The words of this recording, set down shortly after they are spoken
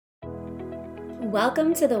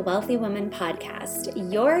Welcome to the Wealthy Woman Podcast.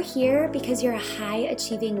 You're here because you're a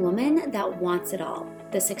high-achieving woman that wants it all.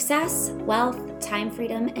 The success, wealth, time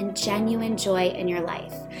freedom, and genuine joy in your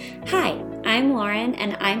life. Hi, I'm Lauren,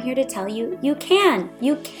 and I'm here to tell you, you can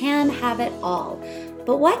have it all.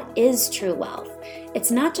 But what is true wealth? It's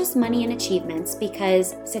not just money and achievements,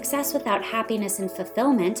 because success without happiness and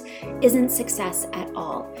fulfillment isn't success at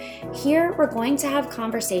all. Here, we're going to have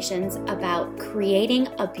conversations about creating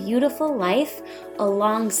a beautiful life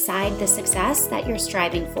alongside the success that you're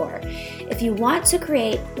striving for. If you want to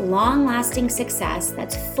create long-lasting success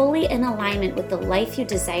that's fully in alignment with the life you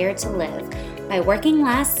desire to live by working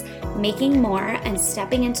less, making more, and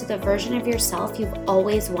stepping into the version of yourself you've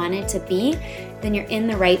always wanted to be, then you're in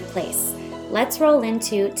the right place. Let's roll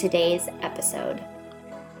into today's episode.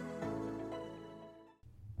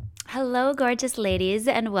 Hello, gorgeous ladies,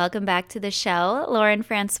 and welcome back to the show. Lauren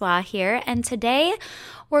Francois here, and today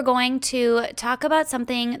we're going to talk about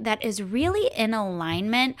something that is really in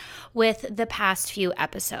alignment with the past few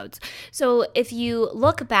episodes. So if you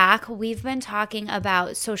look back, we've been talking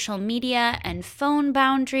about social media and phone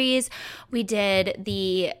boundaries. We did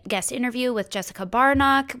the guest interview with Jessica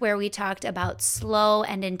Barnock, where we talked about slow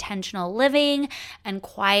and intentional living and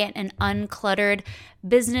quiet and uncluttered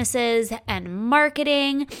businesses and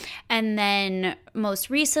marketing. And then most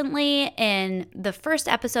recently, in the first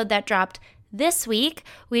episode that dropped this week,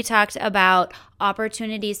 we talked about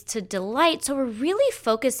opportunities to delight. So we're really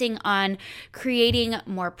focusing on creating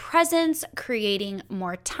more presence, creating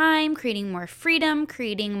more time, creating more freedom,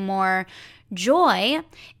 creating more joy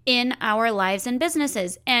in our lives and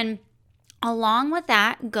businesses. And along with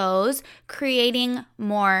that goes creating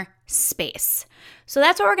more space. So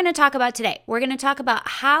that's what we're going to talk about today. We're going to talk about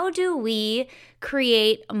how do we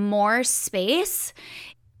create more space,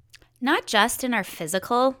 not just in our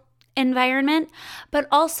physical environment, but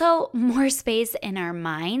also more space in our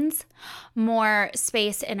minds, more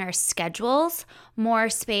space in our schedules, more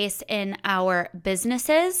space in our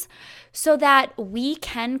businesses, so that we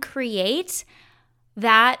can create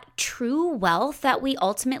that true wealth that we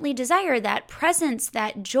ultimately desire, that presence,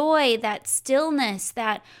 that joy, that stillness,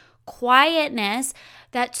 that quietness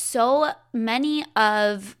that so many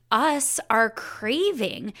of us are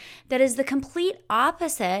craving, that is the complete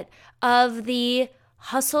opposite of the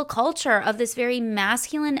hustle culture, of this very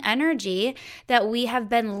masculine energy that we have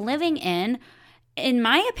been living in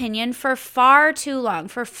my opinion, for far too long.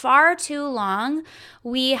 For far too long,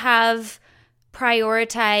 we have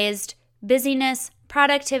prioritized busyness,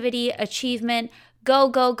 productivity, achievement, go,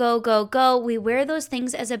 go, go, go, go. We wear those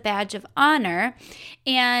things as a badge of honor.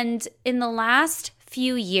 And in the last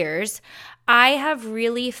few years, I have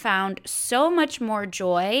really found so much more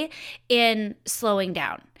joy in slowing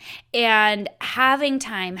down and having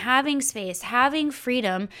time, having space, having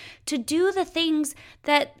freedom to do the things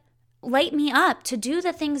that light me up, to do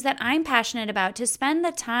the things that I'm passionate about, to spend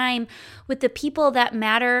the time with the people that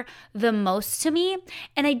matter the most to me.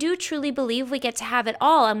 And I do truly believe we get to have it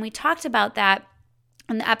all. And we talked about that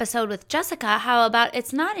in the episode with Jessica, how about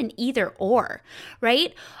it's not an either or,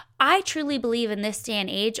 right? I truly believe in this day and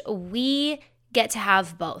age, we get to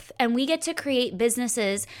have both, and we get to create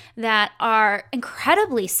businesses that are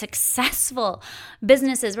incredibly successful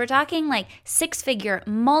businesses. We're talking like six-figure,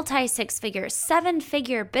 multi-six-figure,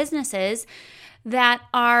 seven-figure businesses that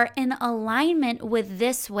are in alignment with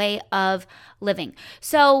this way of living.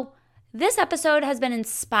 So this episode has been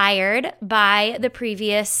inspired by the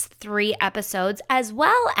previous 3 episodes, as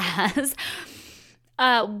well as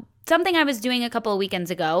something I was doing a couple of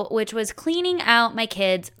weekends ago, which was cleaning out my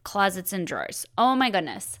kids' closets and drawers. Oh my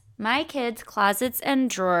goodness. My kids' closets and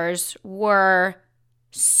drawers were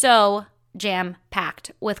so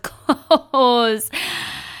jam-packed with clothes.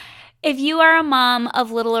 If you are a mom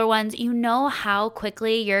of littler ones, you know how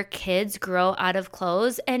quickly your kids grow out of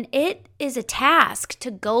clothes, and it is a task to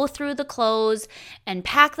go through the clothes and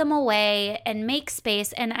pack them away and make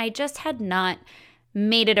space, and I just had not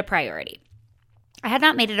made it a priority. I had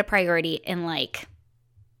not made it a priority in like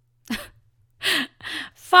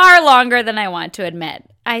far longer than I want to admit.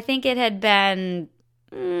 I think it had been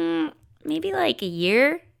maybe like a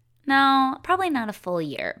year. No, probably not a full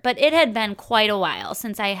year, but it had been quite a while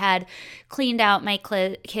since I had cleaned out my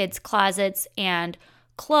kids' closets and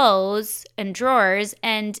clothes and drawers,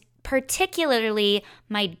 and particularly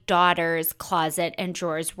my daughter's closet and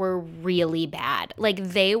drawers were really bad. Like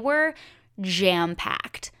they were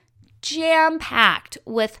jam-packed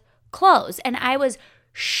with clothes, and I was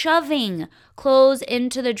shoving clothes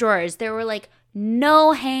into the drawers. There were like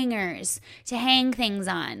no hangers to hang things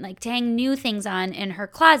on, like to hang new things on in her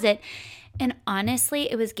closet. And honestly,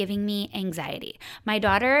 it was giving me anxiety. My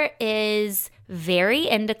daughter is very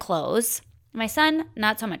into clothes. My son,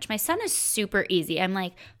 not so much. My son is super easy. I'm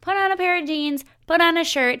like, put on a pair of jeans, put on a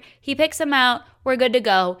shirt. He picks them out. We're good to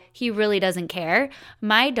go. He really doesn't care.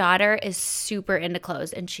 My daughter is super into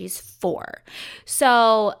clothes and she's 4.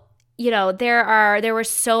 So, there were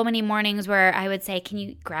so many mornings where I would say, can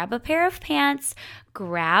you grab a pair of pants,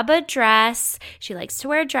 grab a dress? She likes to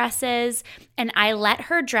wear dresses, and I let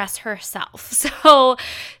her dress herself. So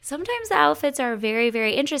sometimes the outfits are very,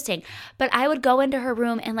 very interesting, but I would go into her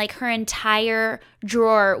room and like her entire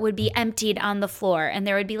drawer would be emptied on the floor, and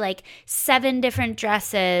there would be like 7 different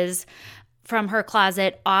dresses from her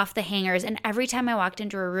closet off the hangers. And every time I walked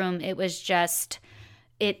into her room, it was just,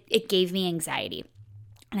 it gave me anxiety.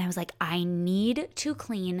 And I was like, I need to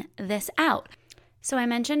clean this out. So I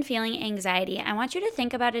mentioned feeling anxiety. I want you to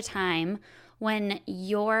think about a time when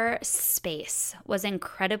your space was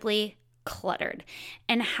incredibly cluttered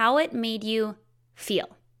and how it made you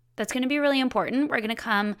feel. That's going to be really important. We're going to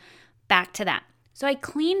come back to that. So I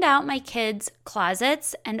cleaned out my kids'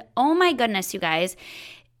 closets, and oh my goodness, you guys,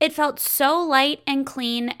 it felt so light and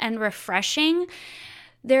clean and refreshing.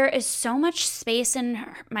 There is so much space in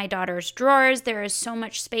my daughter's drawers. There is so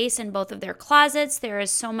much space in both of their closets. There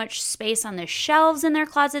is so much space on the shelves in their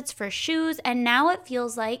closets for shoes. And now it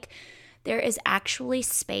feels like there is actually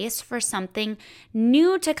space for something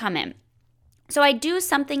new to come in. So I do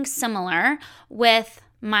something similar with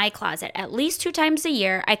my closet. At least 2 times a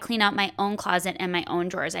year, I clean out my own closet and my own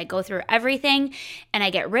drawers. I go through everything and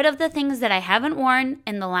I get rid of the things that I haven't worn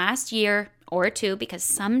in the last year or 2, because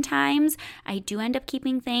sometimes I do end up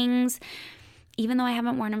keeping things. Even though I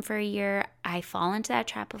haven't worn them for a year, I fall into that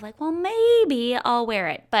trap of like, well, maybe I'll wear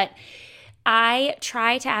it. But I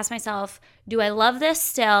try to ask myself, do I love this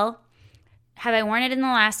still? Have I worn it in the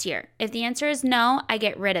last year? If the answer is no, I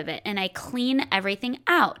get rid of it and I clean everything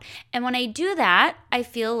out. And when I do that, I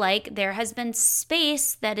feel like there has been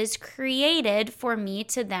space that is created for me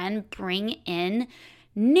to then bring in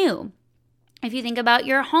new. If you think about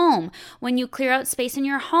your home, when you clear out space in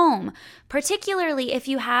your home, particularly if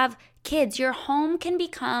you have kids, your home can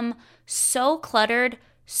become so cluttered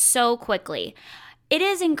so quickly. It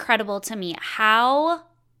is incredible to me how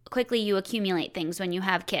quickly you accumulate things when you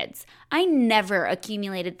have kids. I never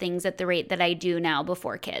accumulated things at the rate that I do now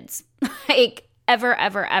before kids. Like ever.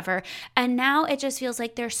 And now it just feels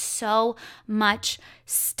like there's so much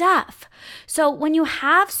stuff. So when you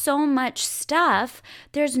have so much stuff,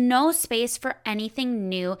 there's no space for anything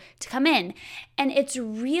new to come in. And it's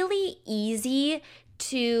really easy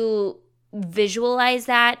to visualize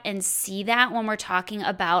that and see that when we're talking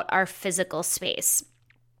about our physical space.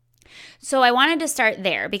 So I wanted to start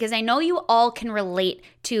there because I know you all can relate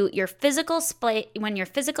to your physical space when your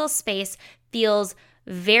physical space feels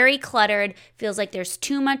very cluttered, feels like there's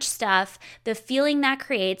too much stuff, the feeling that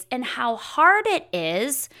creates, and how hard it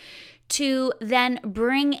is to then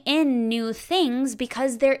bring in new things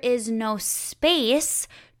because there is no space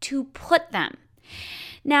to put them.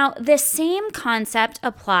 Now, the same concept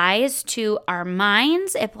applies to our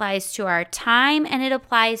minds, it applies to our time, and it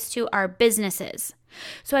applies to our businesses.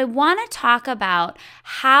 So I want to talk about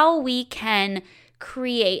how we can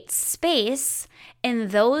create space in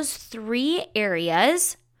those 3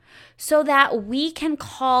 areas so that we can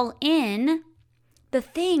call in the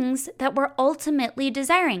things that we're ultimately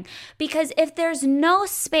desiring. Because if there's no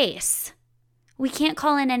space, we can't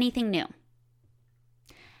call in anything new.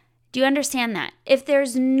 Do you understand that? If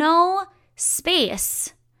there's no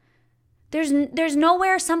space, there's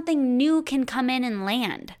nowhere something new can come in and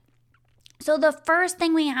land. So the first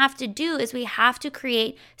thing we have to do is we have to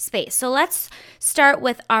create space. So let's start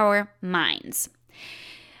with our minds.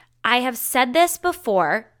 I have said this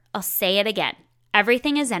before, I'll say it again.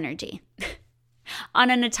 Everything is energy. On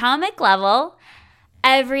an atomic level,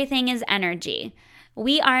 everything is energy.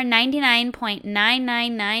 We are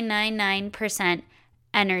 99.99999%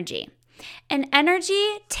 energy. And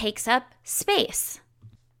energy takes up space.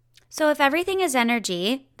 So if everything is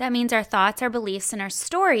energy, that means our thoughts, our beliefs, and our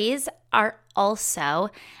stories are also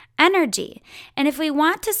energy. And if we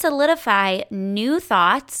want to solidify new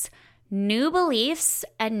thoughts, new beliefs,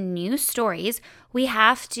 and new stories, we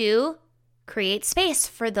have to create space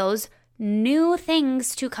for those new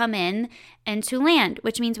things to come in and to land,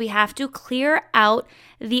 which means we have to clear out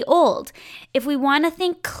the old. If we want to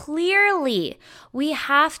think clearly, we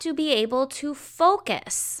have to be able to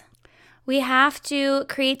focus. We have to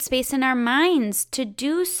create space in our minds to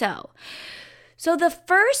do so. So the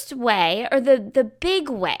first way, or the big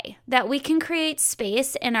way that we can create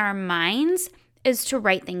space in our minds is to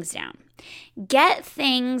write things down. Get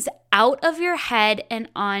things out of your head and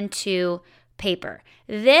onto paper.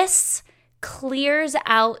 This clears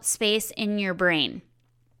out space in your brain.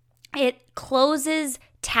 It closes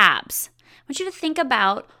tabs. I want you to think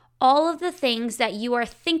about all of the things that you are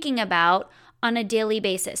thinking about on a daily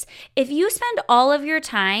basis. If you spend all of your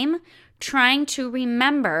time trying to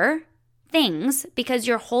remember things because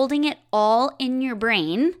you're holding it all in your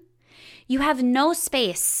brain, you have no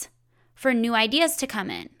space for new ideas to come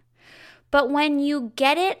in. But when you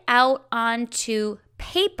get it out onto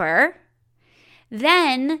paper,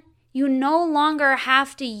 then you no longer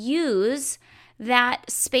have to use that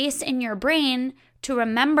space in your brain to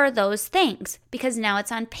remember those things because now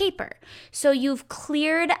it's on paper. So you've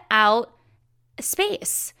cleared out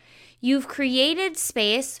space. You've created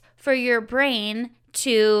space for your brain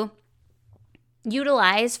to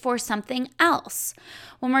utilize for something else.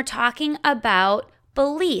 When we're talking about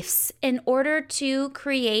beliefs, in order to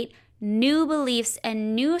create new beliefs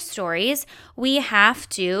and new stories, we have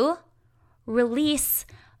to release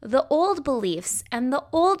the old beliefs and the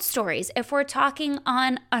old stories. If we're talking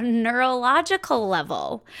on a neurological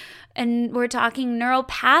level and we're talking neural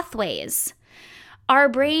pathways, our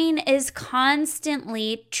brain is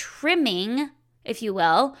constantly trimming, if you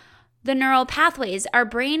will, the neural pathways. Our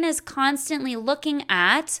brain is constantly looking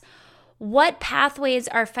at what pathways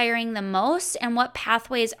are firing the most and what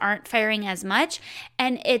pathways aren't firing as much,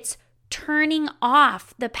 and it's turning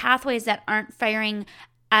off the pathways that aren't firing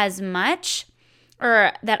as much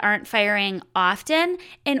or that aren't firing often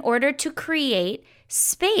in order to create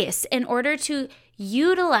space, in order to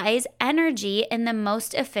utilize energy in the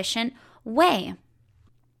most efficient way.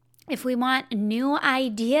 If we want new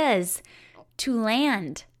ideas to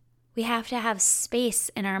land, we have to have space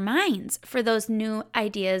in our minds for those new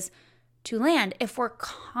ideas to land. If we're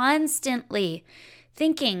constantly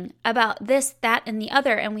thinking about this, that, and the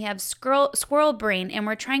other, and we have squirrel brain, and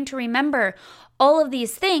we're trying to remember all of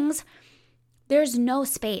these things, there's no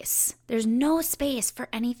space. There's no space for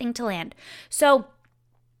anything to land. So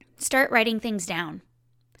start writing things down.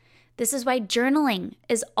 This is why journaling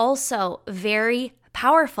is also very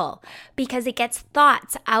powerful, because it gets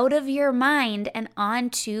thoughts out of your mind and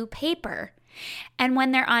onto paper. And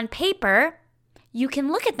when they're on paper, you can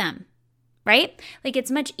look at them, right? Like, it's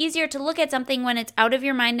much easier to look at something when it's out of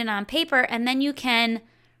your mind and on paper, and then you can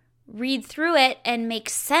read through it and make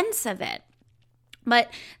sense of it. But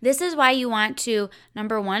this is why you want to,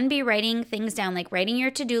 number one, be writing things down, like writing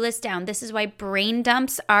your to-do list down. This is why brain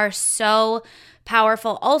dumps are so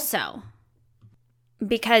powerful also,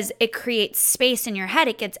 because it creates space in your head.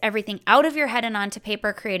 It gets everything out of your head and onto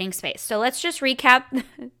paper, creating space. So let's just recap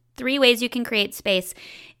 3 ways you can create space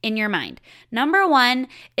in your mind. Number 1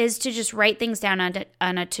 is to just write things down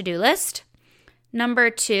on a to-do list.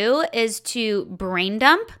 Number 2 is to brain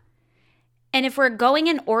dump. And if we're going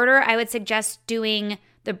in order, I would suggest doing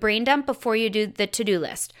the brain dump before you do the to-do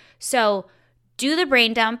list. So do the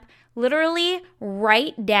brain dump, literally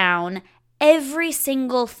write down every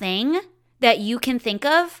single thing that you can think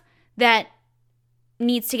of that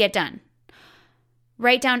needs to get done.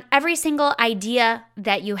 Write down every single idea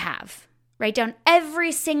that you have. Write down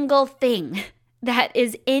every single thing that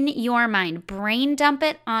is in your mind. Brain dump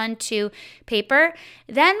it onto paper.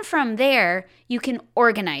 Then from there, you can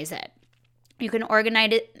organize it. You can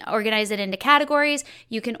organize it into categories.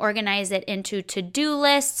 You can organize it into to-do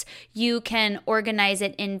lists. You can organize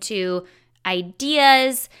it into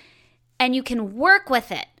ideas, and you can work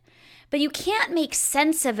with it. But you can't make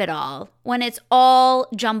sense of it all when it's all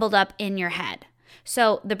jumbled up in your head.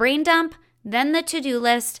 So the brain dump, then the to-do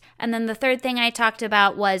list, and then the third thing I talked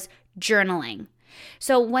about was journaling.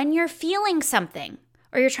 So when you're feeling something,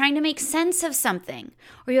 or you're trying to make sense of something,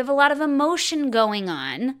 or you have a lot of emotion going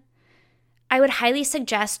on, I would highly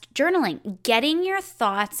suggest journaling, getting your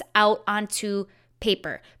thoughts out onto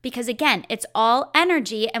paper. Because again, it's all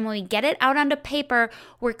energy, and when we get it out onto paper,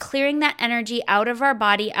 we're clearing that energy out of our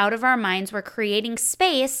body, out of our minds, we're creating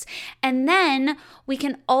space, and then we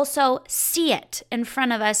can also see it in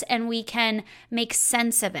front of us and we can make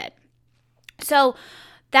sense of it. So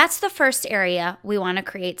that's the first area we want to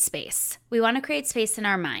create space. We want to create space in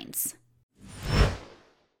our minds.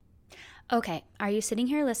 Okay, are you sitting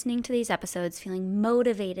here listening to these episodes feeling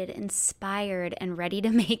motivated, inspired, and ready to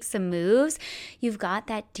make some moves? You've got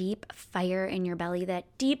that deep fire in your belly, that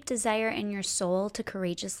deep desire in your soul to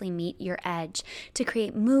courageously meet your edge, to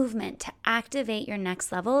create movement, to activate your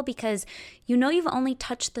next level, because you know you've only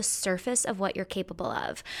touched the surface of what you're capable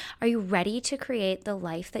of. Are you ready to create the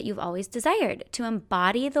life that you've always desired, to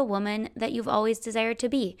embody the woman that you've always desired to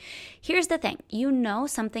be? Here's the thing, you know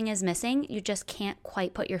something is missing, you just can't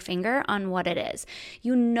quite put your finger on what it is.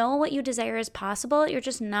 You know what you desire is possible. You're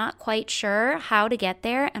just not quite sure how to get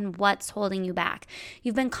there and what's holding you back.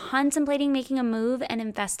 You've been contemplating making a move and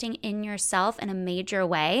investing in yourself in a major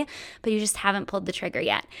way, but you just haven't pulled the trigger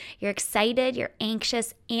yet. You're excited, you're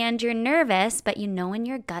anxious, and you're nervous, but you know in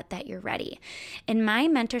your gut that you're ready. In my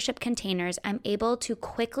mentorship containers, I'm able to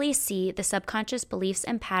quickly see the subconscious beliefs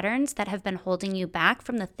and patterns that have been holding you back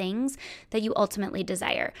from the things that you ultimately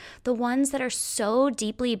desire. The ones that are so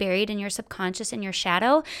deeply buried in your subconscious and your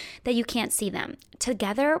shadow that you can't see them.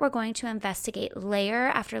 Together, we're going to investigate layer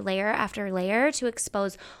after layer after layer to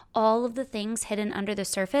expose all of the things hidden under the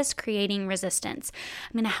surface, creating resistance.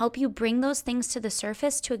 I'm going to help you bring those things to the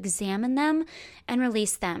surface to examine them and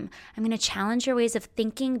release them. I'm going to challenge your ways of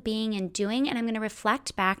thinking, being, and doing, and I'm going to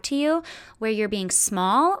reflect back to you where you're being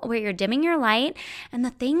small, where you're dimming your light, and the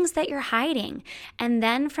things that you're hiding. And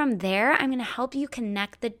then from there, I'm going to help you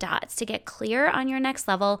connect the dots to get clear on your next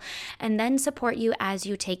level and then support you as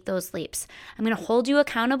you take those leaps. I'm going to hold you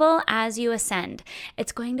accountable as you ascend.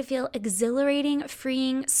 It's going to feel exhilarating,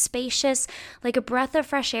 freeing, spacious, like a breath of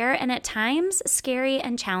fresh air, and at times scary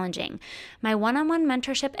and challenging. My one-on-one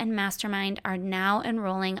mentorship and mastermind are now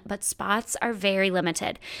enrolling, but spots are very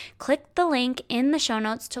limited. Click the link in the show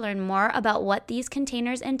notes to learn more about what these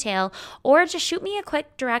containers entail, or just shoot me a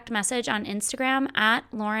quick direct message on Instagram at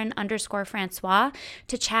Lauren_Francois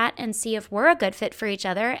to chat and see if we're a good fit for each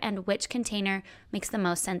other and which container makes the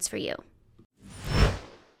most sense for you.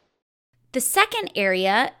 The second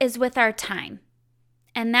area is with our time.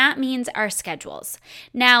 And that means our schedules.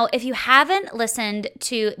 Now, if you haven't listened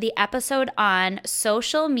to the episode on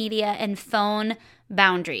social media and phone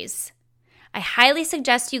boundaries, I highly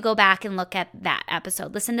suggest you go back and look at that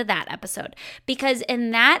episode. Listen to that episode. Because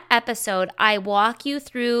in that episode, I walk you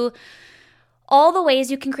through all the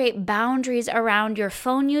ways you can create boundaries around your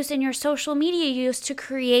phone use and your social media use to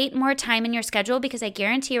create more time in your schedule, because I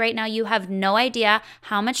guarantee right now you have no idea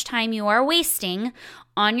how much time you are wasting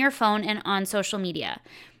on your phone and on social media.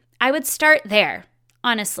 I would start there,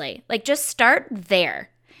 honestly. Just start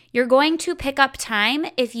there. You're going to pick up time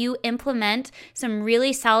if you implement some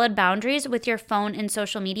really solid boundaries with your phone and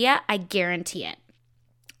social media. I guarantee it.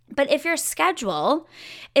 But if your schedule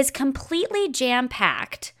is completely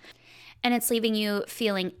jam-packed, and it's leaving you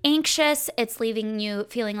feeling anxious, it's leaving you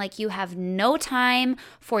feeling like you have no time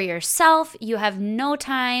for yourself, you have no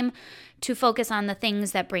time to focus on the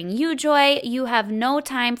things that bring you joy, you have no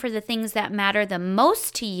time for the things that matter the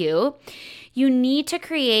most to you, you need to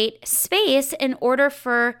create space in order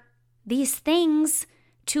for these things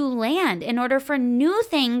to land, in order for new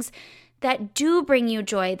things that do bring you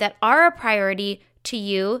joy, that are a priority to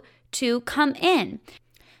you, to come in.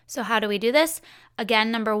 So how do we do this?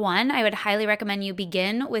 Again, number one, I would highly recommend you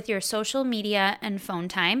begin with your social media and phone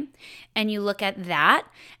time, and you look at that,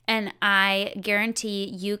 and I guarantee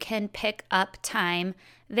you can pick up time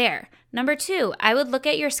there. Number two, I would look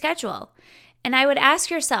at your schedule, and I would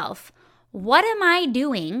ask yourself, what am I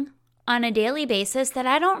doing on a daily basis that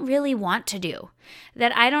I don't really want to do,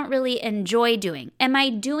 that I don't really enjoy doing? Am I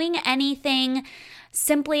doing anything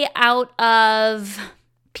simply out of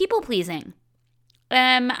people pleasing?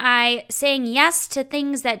 Am I saying yes to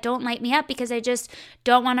things that don't light me up because I just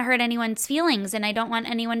don't want to hurt anyone's feelings and I don't want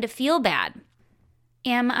anyone to feel bad?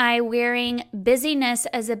 Am I wearing busyness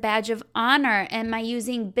as a badge of honor? Am I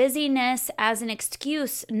using busyness as an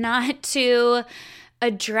excuse not to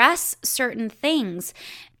address certain things?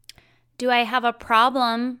 Do I have a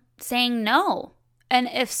problem saying no? And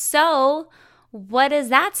if so, what is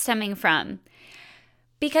that stemming from?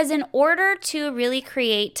 Because in order to really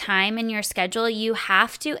create time in your schedule, you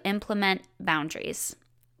have to implement boundaries.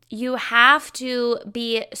 You have to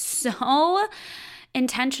be so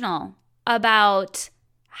intentional about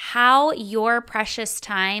how your precious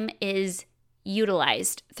time is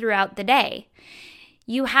utilized throughout the day.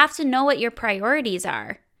 You have to know what your priorities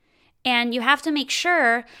are. And you have to make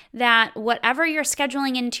sure that whatever you're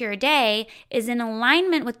scheduling into your day is in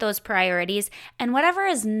alignment with those priorities, and whatever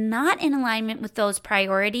is not in alignment with those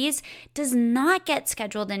priorities does not get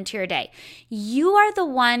scheduled into your day. You are the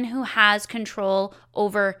one who has control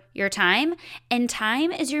over your time, and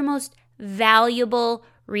time is your most valuable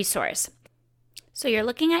resource. So you're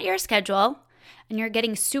looking at your schedule, and you're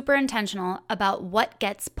getting super intentional about what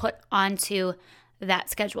gets put onto that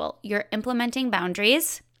schedule. You're implementing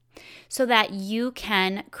boundaries so that you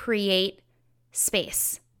can create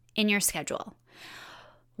space in your schedule.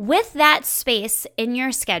 With that space in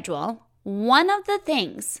your schedule, one of the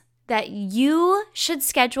things that you should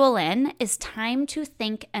schedule in is time to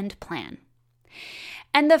think and plan.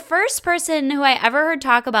 And the first person who I ever heard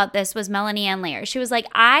talk about this was Melanie Ann Layer. She was like,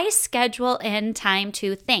 I schedule in time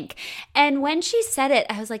to think. And when she said it,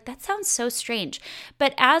 I was like, that sounds so strange.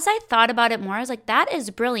 But as I thought about it more, I was like, that is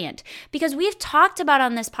brilliant. Because we've talked about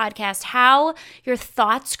on this podcast how your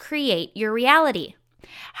thoughts create your reality,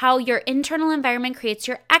 how your internal environment creates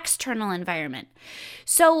your external environment.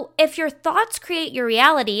 So if your thoughts create your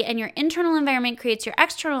reality and your internal environment creates your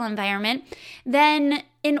external environment, then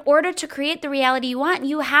in order to create the reality you want,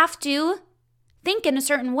 you have to think in a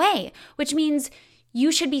certain way, which means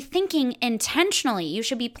you should be thinking intentionally. You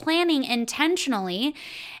should be planning intentionally.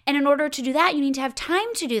 And in order to do that, you need to have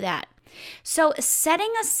time to do that. So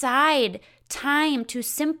setting aside time to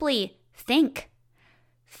simply think,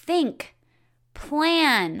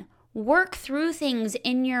 plan, work through things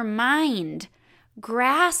in your mind,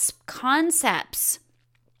 grasp concepts.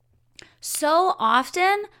 So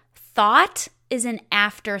often, thought is an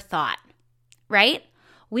afterthought, right?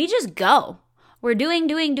 We just go. We're doing.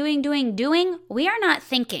 We are not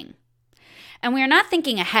thinking. And we are not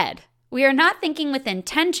thinking ahead. We are not thinking with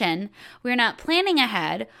intention. We are not planning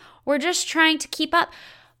ahead. We're just trying to keep up.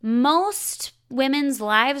 Most women's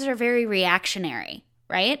lives are very reactionary,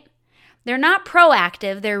 right? They're not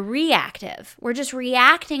proactive, they're reactive. We're just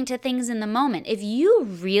reacting to things in the moment. If you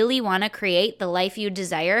really want to create the life you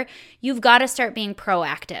desire, you've got to start being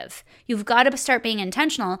proactive. You've got to start being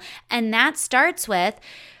intentional. And that starts with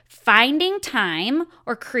finding time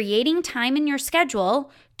or creating time in your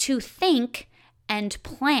schedule to think and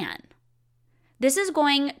plan. This is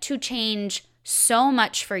going to change so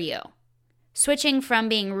much for you, switching from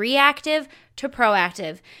being reactive to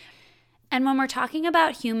proactive. And when we're talking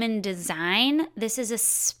about human design, this is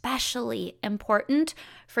especially important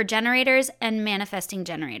for generators and manifesting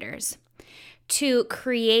generators to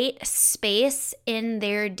create space in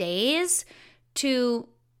their days to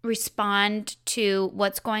respond to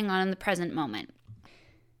what's going on in the present moment.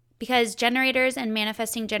 Because generators and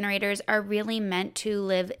manifesting generators are really meant to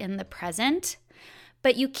live in the present,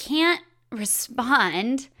 but you can't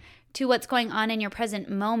respond to what's going on in your present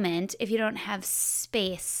moment if you don't have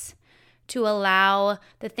space to allow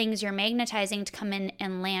the things you're magnetizing to come in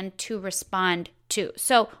and land to respond to.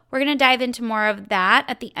 So we're going to dive into more of that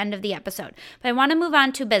at the end of the episode. But I want to move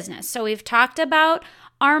on to business. So we've talked about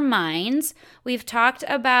our minds. We've talked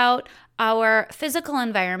about our physical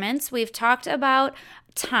environments. We've talked about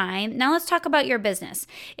time. Now let's talk about your business.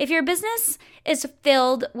 If your business is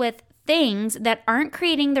filled with things that aren't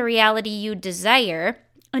creating the reality you desire,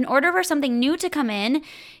 in order for something new to come in,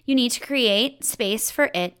 you need to create space for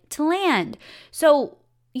it to land. So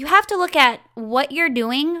you have to look at what you're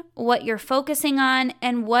doing, what you're focusing on,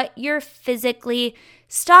 and what you're physically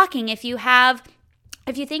stocking. If you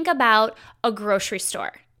think about a grocery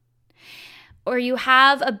store, or you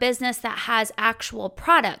have a business that has actual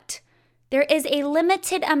product, there is a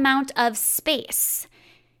limited amount of space.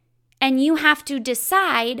 And you have to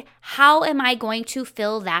decide, how am I going to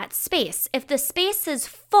fill that space? If the space is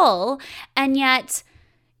full and yet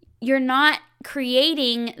you're not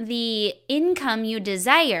creating the income you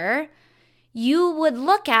desire, you would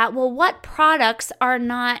look at, well, what products are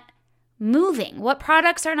not moving? What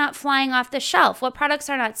products are not flying off the shelf? What products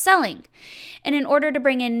are not selling? And in order to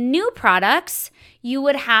bring in new products, you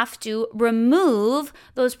would have to remove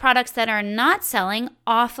those products that are not selling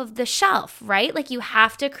off of the shelf, right? Like you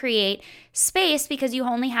have to create space because you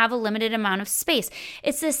only have a limited amount of space.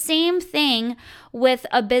 It's the same thing with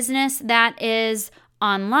a business that is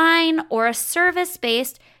online or a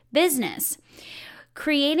service-based business.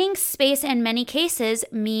 Creating space in many cases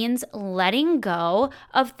means letting go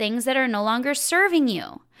of things that are no longer serving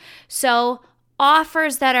you. So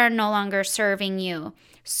offers that are no longer serving you,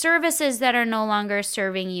 services that are no longer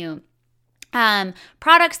serving you,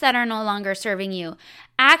 products that are no longer serving you,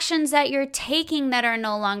 actions that you're taking that are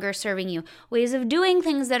no longer serving you, ways of doing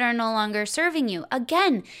things that are no longer serving you.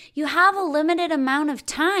 Again, you have a limited amount of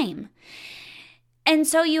time. And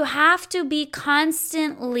so you have to be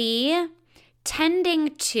constantly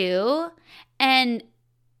tending to and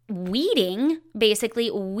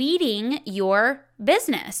basically weeding your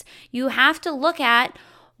business. You have to look at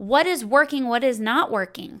what is working, what is not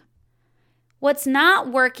working. What's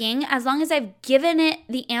not working, as long as I've given it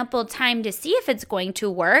the ample time to see if it's going to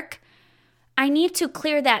work, I need to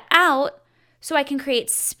clear that out so I can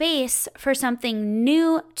create space for something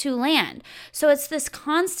new to land. So it's this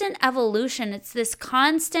constant evolution. It's this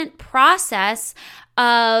constant process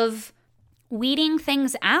of weeding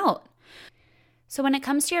things out. So when it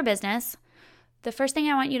comes to your business, the first thing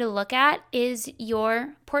I want you to look at is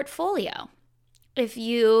your portfolio. If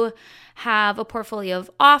you have a portfolio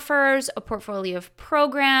of offers, a portfolio of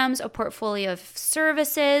programs, a portfolio of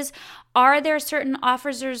services, are there certain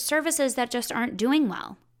offers or services that just aren't doing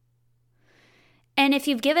well? And if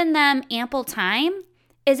you've given them ample time,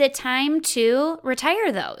 is it time to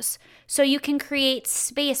retire those so you can create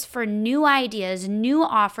space for new ideas, new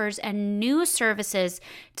offers, and new services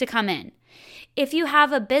to come in? If you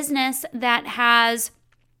have a business that has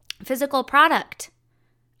physical product,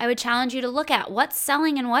 I would challenge you to look at what's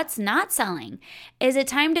selling and what's not selling. Is it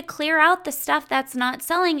time to clear out the stuff that's not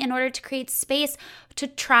selling in order to create space to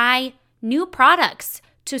try new products,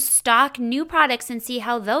 to stock new products and see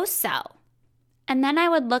how those sell? And then I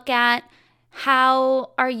would look at,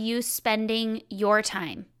 how are you spending your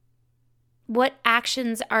time? What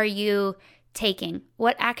actions are you taking?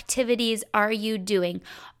 What activities are you doing?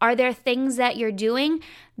 Are there things that you're doing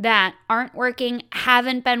that aren't working,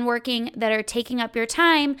 haven't been working, that are taking up your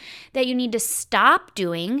time that you need to stop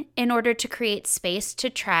doing in order to create space to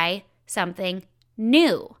try something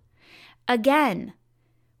new? Again,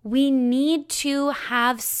 we need to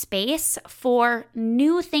have space for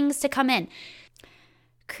new things to come in.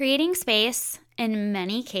 Creating space in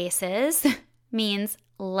many cases means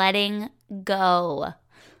letting go.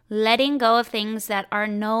 Letting go of things that are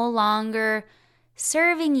no longer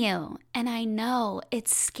serving you. And I know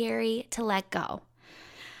it's scary to let go.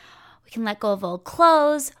 We can let go of old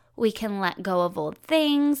clothes. We can let go of old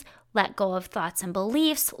things, let go of thoughts and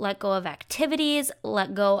beliefs, let go of activities,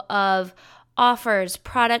 let go of offers,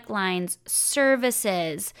 product lines,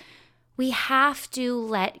 services. We have to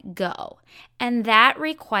let go. And that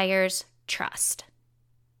requires trust.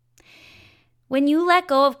 When you let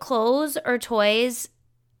go of clothes or toys,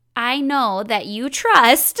 I know that you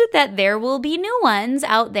trust that there will be new ones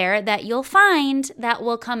out there that you'll find that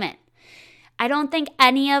will come in. I don't think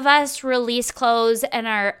any of us release clothes and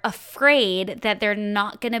are afraid that there are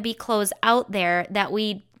not going to be clothes out there that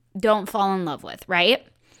we don't fall in love with, right?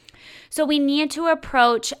 So we need to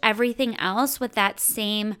approach everything else with that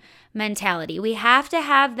same mentality. We have to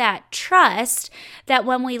have that trust that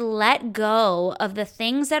when we let go of the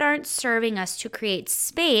things that aren't serving us to create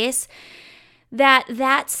space,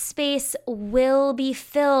 that space will be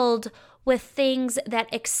filled with things that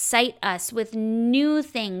excite us, with new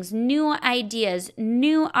things, new ideas,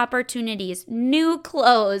 new opportunities, new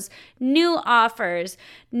clothes, new offers,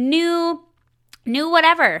 new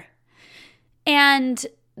whatever. And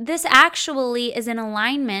this actually is in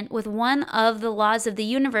alignment with one of the laws of the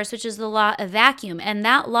universe, which is the law of vacuum. And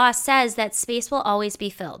that law says that space will always be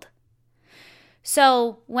filled.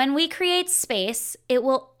 So when we create space, it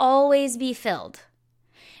will always be filled.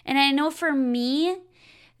 And I know for me,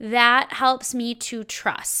 that helps me to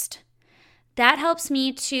trust. That helps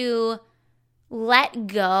me to let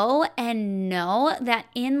go and know that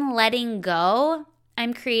in letting go,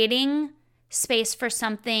 I'm creating space for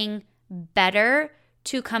something better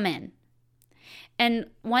to come in. And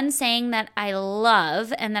one saying that I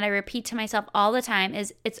love and that I repeat to myself all the time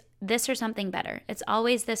is, it's this or something better. It's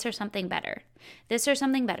always this or something better. This or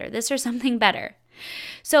something better. This or something better.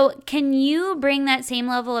 So can you bring that same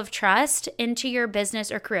level of trust into your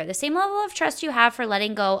business or career? The same level of trust you have for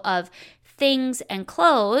letting go of things and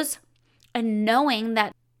clothes, and knowing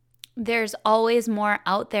that there's always more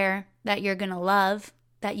out there that you're going to love,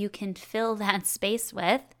 that you can fill that space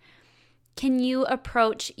with. Can you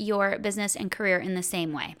approach your business and career in the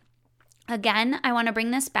same way? Again, I want to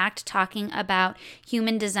bring this back to talking about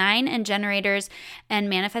human design and generators and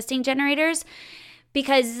manifesting generators,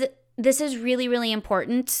 because this is really, really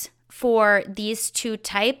important for these two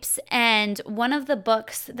types. And one of the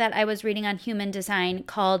books that I was reading on human design,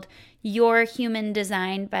 called Your Human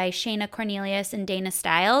Design by Shana Cornelius and Dana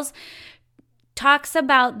Stiles, talks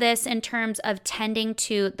about this in terms of tending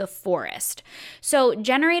to the forest. So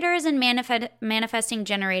generators and manifesting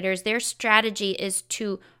generators, their strategy is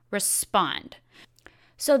to respond.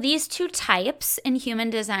 So these two types in human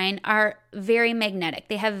design are very magnetic.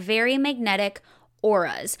 They have very magnetic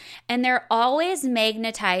auras, and they're always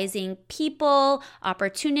magnetizing people,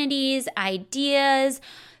 opportunities, ideas,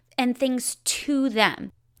 and things to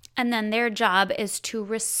them. And then their job is to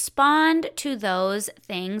respond to those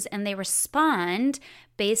things, and they respond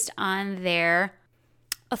based on their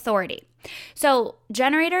authority. So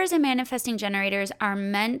generators and manifesting generators are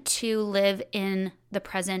meant to live in the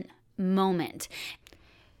present moment.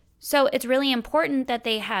 So it's really important that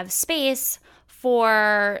they have space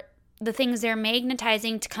for the things they're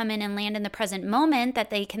magnetizing to come in and land in the present moment that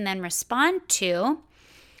they can then respond to,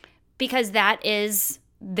 because that is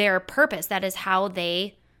their purpose. That is how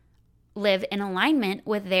they live in alignment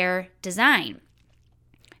with their design.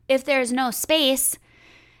 If there's no space,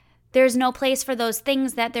 There's no place for those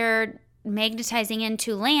things that they're magnetizing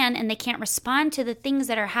into land, and they can't respond to the things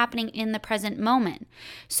that are happening in the present moment.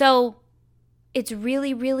 So it's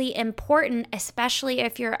really, really important, especially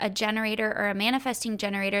if you're a generator or a manifesting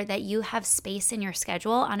generator, that you have space in your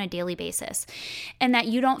schedule on a daily basis, and that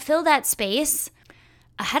you don't fill that space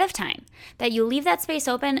ahead of time, that you leave that space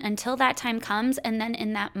open until that time comes. And then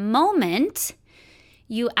in that moment,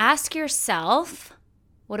 you ask yourself,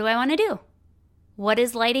 what do I want to do? What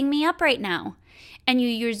is lighting me up right now? And you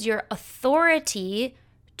use your authority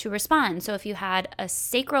to respond. So if you had a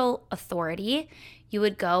sacral authority, you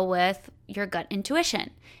would go with your gut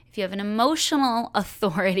intuition. If you have an emotional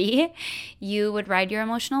authority, you would ride your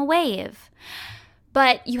emotional wave.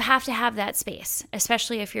 But you have to have that space,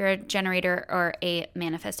 especially if you're a generator or a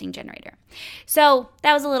manifesting generator. So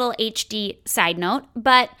that was a little HD side note,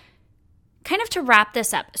 but kind of to wrap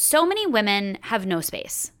this up, so many women have no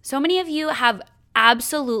space. So many of you have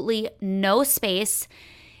absolutely no space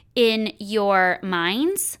in your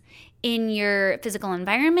minds, in your physical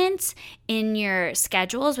environments, in your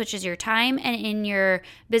schedules, which is your time, and in your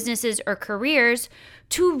businesses or careers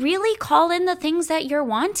to really call in the things that you're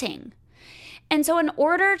wanting. And so in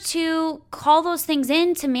order to call those things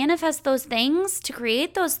in, to manifest those things, to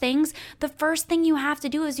create those things, the first thing you have to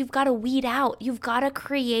do is you've got to weed out. You've got to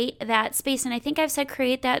create that space. And I think I've said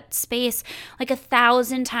create that space like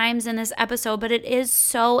 1,000 times in this episode, but it is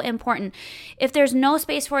so important. If there's no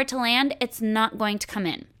space for it to land, it's not going to come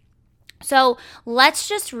in. So let's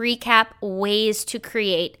just recap ways to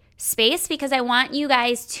create space, because I want you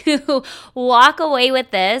guys to walk away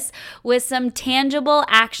with this with some tangible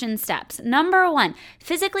action steps. Number 1,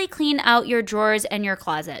 physically clean out your drawers and your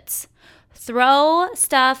closets. Throw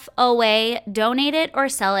stuff away, donate it or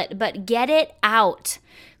sell it, but get it out.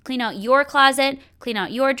 Clean out your closet, clean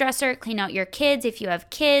out your dresser, clean out your kids if you have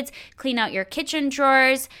kids, clean out your kitchen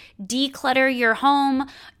drawers, declutter your home.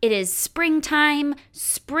 It is springtime,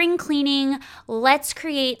 spring cleaning. Let's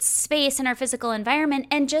create space in our physical environment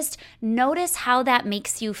and just notice how that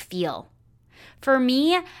makes you feel. For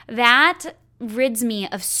me, that rids me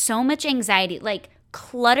of so much anxiety. Like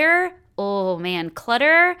clutter, oh man,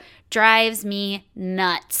 clutter drives me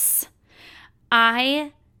nuts.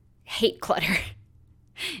 I hate clutter.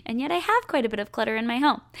 And yet I have quite a bit of clutter in my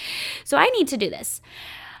home. So I need to do this.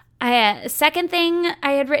 Second thing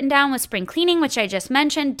I had written down was spring cleaning, which I just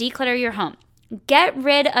mentioned. Declutter your home. Get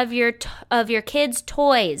rid of your kids'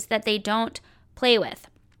 toys that they don't play with.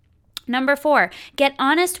 Number 4, get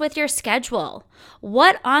honest with your schedule.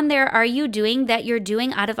 What on there are you doing that you're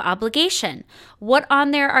doing out of obligation? What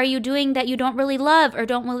on there are you doing that you don't really love or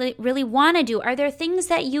don't really want to do? Are there things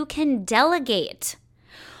that you can delegate?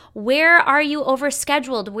 Where are you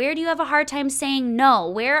overscheduled? Where do you have a hard time saying no?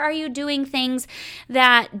 Where are you doing things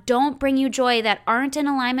that don't bring you joy, that aren't in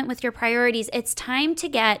alignment with your priorities? It's time to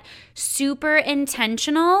get super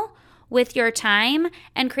intentional with your time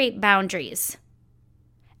and create boundaries.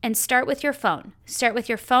 And start with your phone. Start with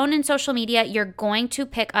your phone and social media. You're going to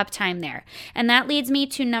pick up time there. And that leads me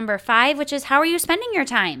to number 5, which is how are you spending your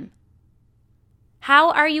time?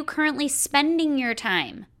 How are you currently spending your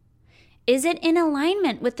time? Is it in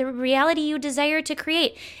alignment with the reality you desire to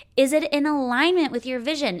create? Is it in alignment with your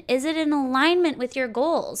vision? Is it in alignment with your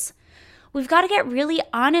goals? We've got to get really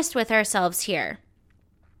honest with ourselves here.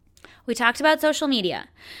 We talked about social media.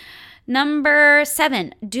 Number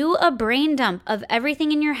 7, do a brain dump of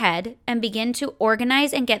everything in your head and begin to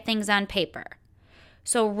organize and get things on paper.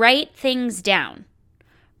 So write things down.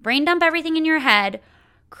 Brain dump everything in your head,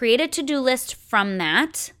 create a to-do list from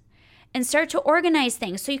that, and start to organize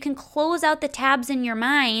things so you can close out the tabs in your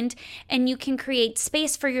mind and you can create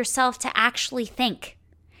space for yourself to actually think.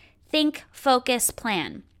 Think, focus,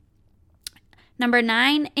 plan. Number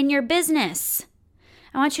 9, in your business,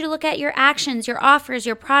 I want you to look at your actions, your offers,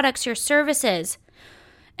 your products, your services.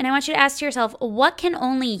 And I want you to ask yourself, what can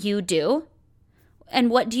only you do? And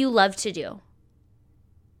what do you love to do?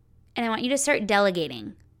 And I want you to start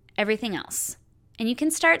delegating everything else. And you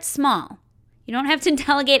can start small. You don't have to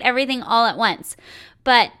delegate everything all at once,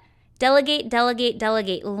 but delegate, delegate,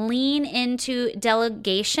 delegate. Lean into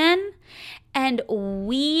delegation and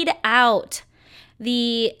weed out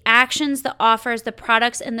the actions, the offers, the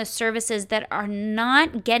products, and the services that are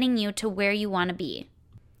not getting you to where you want to be.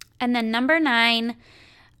 And then number 9,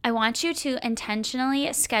 I want you to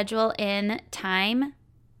intentionally schedule in time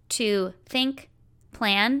to think,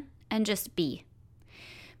 plan, and just be.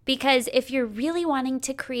 Because if you're really wanting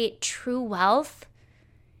to create true wealth,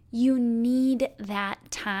 you need that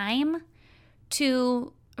time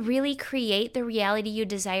to really create the reality you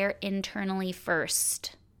desire internally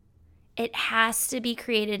first. It has to be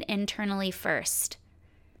created internally first.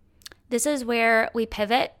 This is where we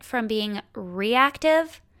pivot from being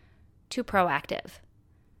reactive to proactive.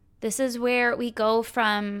 This is where we go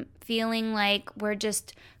from feeling like we're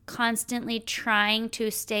just constantly trying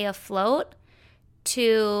to stay afloat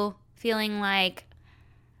to feeling like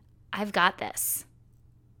I've got this.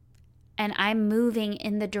 And I'm moving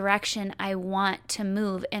in the direction I want to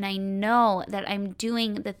move. And I know that I'm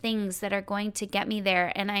doing the things that are going to get me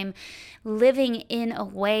there. And I'm living in a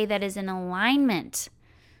way that is in alignment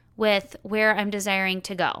with where I'm desiring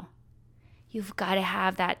to go. You've got to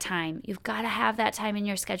have that time. You've got to have that time in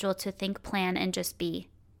your schedule to think, plan, and just be.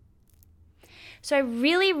 So I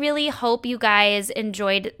really, really hope you guys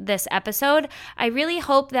enjoyed this episode. I really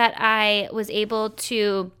hope that I was able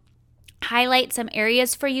to highlight some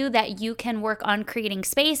areas for you that you can work on creating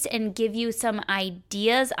space and give you some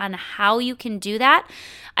ideas on how you can do that.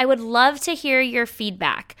 I would love to hear your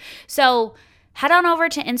feedback. So head on over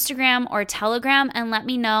to Instagram or Telegram and let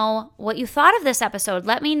me know what you thought of this episode.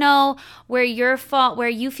 Let me know where you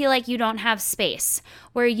feel like you don't have space,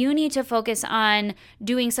 where you need to focus on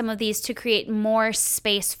doing some of these to create more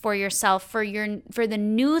space for yourself, for the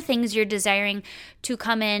new things you're desiring to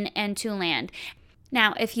come in and to land.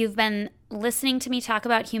 Now, if you've been listening to me talk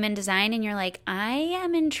about human design and you're like, I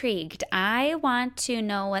am intrigued, I want to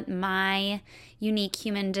know what my unique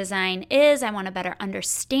human design is, I want to better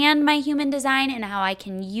understand my human design and how I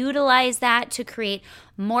can utilize that to create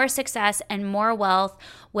more success and more wealth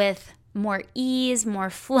with more ease, more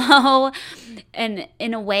flow, and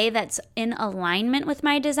in a way that's in alignment with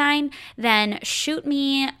my design, then shoot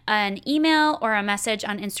me an email or a message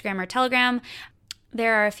on Instagram or Telegram.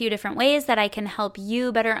 There are a few different ways that I can help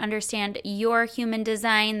you better understand your human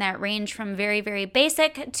design that range from very, very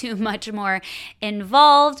basic to much more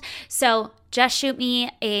involved. So just shoot me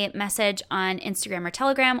a message on Instagram or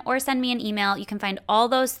Telegram or send me an email. You can find all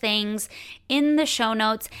those things in the show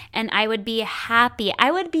notes, and I would be happy.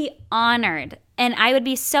 I would be honored. And I would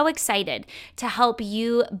be so excited to help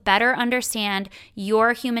you better understand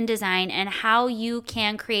your human design and how you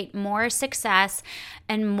can create more success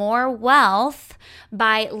and more wealth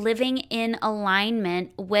by living in alignment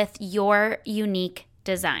with your unique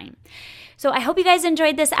design. So I hope you guys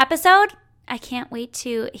enjoyed this episode. I can't wait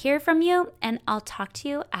to hear from you, and I'll talk to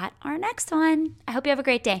you at our next one. I hope you have a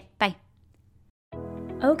great day. Bye.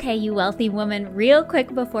 Okay, you wealthy woman, real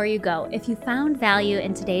quick before you go, if you found value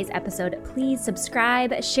in today's episode, please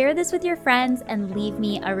subscribe, share this with your friends, and leave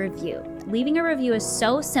me a review. Leaving a review is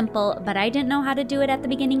so simple, but I didn't know how to do it at the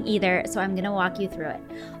beginning either, so I'm going to walk you through it.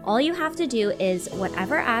 All you have to do is,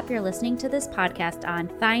 whatever app you're listening to this podcast on,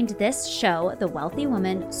 find this show, The Wealthy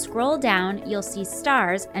Woman, scroll down, you'll see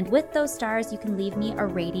stars, and with those stars, you can leave me a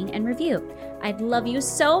rating and review. I'd love you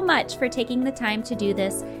so much for taking the time to do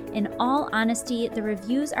this. In all honesty, the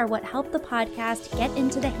reviews are what help the podcast get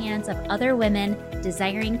into the hands of other women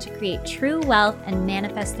desiring to create true wealth and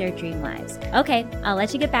manifest their dream lives. Okay, I'll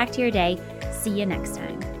let you get back to your day. See you next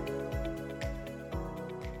time.